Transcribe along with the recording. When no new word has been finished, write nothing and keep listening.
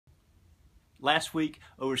Last week,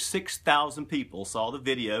 over 6,000 people saw the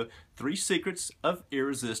video, 3 Secrets of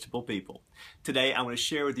Irresistible People. Today, I want to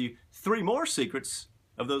share with you 3 more secrets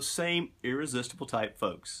of those same irresistible type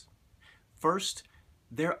folks. First,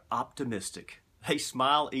 they're optimistic. They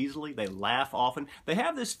smile easily, they laugh often. They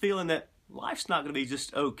have this feeling that life's not going to be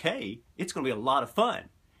just okay, it's going to be a lot of fun.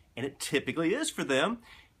 And it typically is for them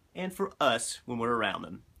and for us when we're around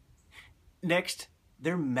them. Next,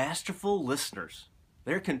 they're masterful listeners.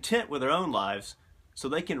 They're content with their own lives, so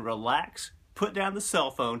they can relax, put down the cell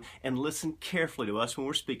phone, and listen carefully to us when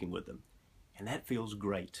we're speaking with them. And that feels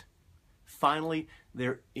great. Finally,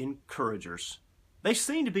 they're encouragers. They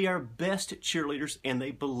seem to be our best cheerleaders, and they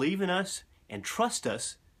believe in us and trust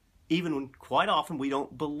us, even when quite often we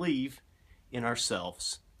don't believe in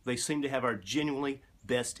ourselves. They seem to have our genuinely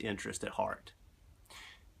best interest at heart.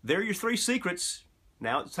 There are your 3 secrets.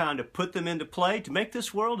 Now it's time to put them into play to make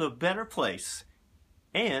this world a better place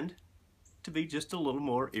and to be just a little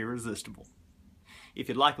more irresistible. If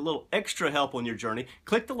you'd like a little extra help on your journey,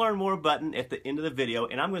 click the Learn More button at the end of the video,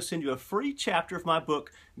 and I'm going to send you a free chapter of my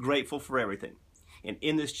book, Grateful for Everything. And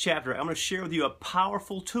in this chapter, I'm going to share with you a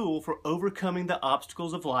powerful tool for overcoming the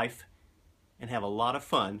obstacles of life and have a lot of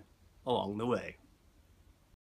fun along the way.